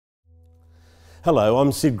Hello,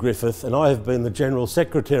 I'm Sid Griffith and I have been the General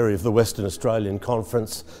Secretary of the Western Australian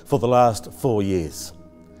Conference for the last 4 years.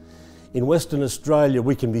 In Western Australia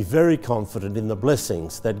we can be very confident in the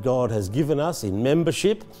blessings that God has given us in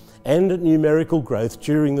membership and numerical growth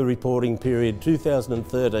during the reporting period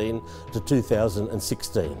 2013 to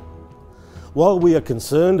 2016. While we are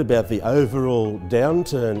concerned about the overall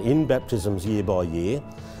downturn in baptisms year by year,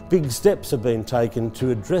 big steps have been taken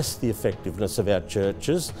to address the effectiveness of our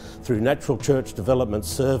churches through natural church development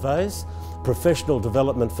surveys, professional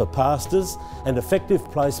development for pastors and effective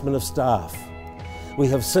placement of staff. We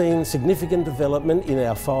have seen significant development in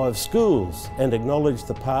our 5 schools and acknowledge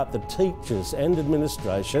the part that teachers and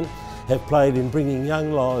administration have played in bringing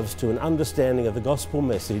young lives to an understanding of the gospel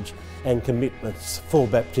message and commitments for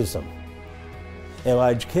baptism.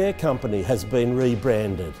 Our aged care company has been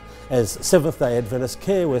rebranded as Seventh-day Adventist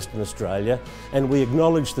Care Western Australia, and we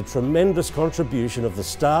acknowledge the tremendous contribution of the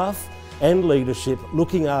staff and leadership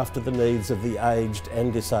looking after the needs of the aged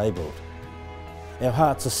and disabled. Our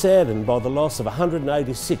hearts are saddened by the loss of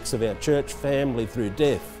 186 of our church family through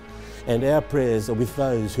death, and our prayers are with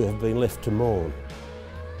those who have been left to mourn.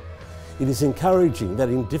 It is encouraging that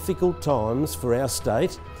in difficult times for our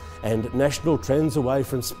state and national trends away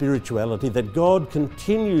from spirituality, that God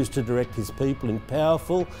continues to direct His people in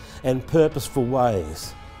powerful and purposeful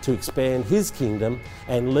ways to expand His kingdom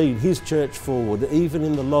and lead His church forward, even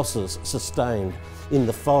in the losses sustained in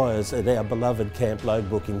the fires at our beloved Camp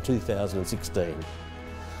Lodebrook in 2016.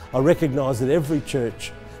 I recognise that every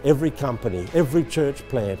church, every company, every church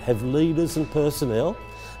plant have leaders and personnel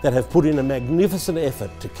that have put in a magnificent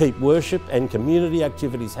effort to keep worship and community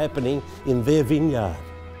activities happening in their vineyard.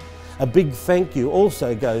 A big thank you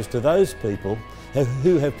also goes to those people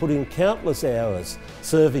who have put in countless hours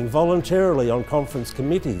serving voluntarily on conference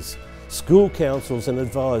committees, school councils and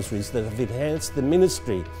advisories that have enhanced the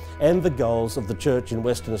ministry and the goals of the church in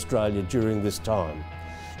Western Australia during this time.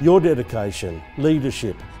 Your dedication,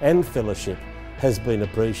 leadership and fellowship has been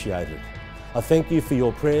appreciated. I thank you for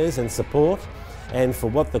your prayers and support and for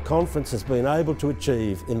what the conference has been able to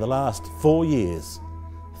achieve in the last 4 years.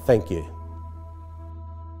 Thank you.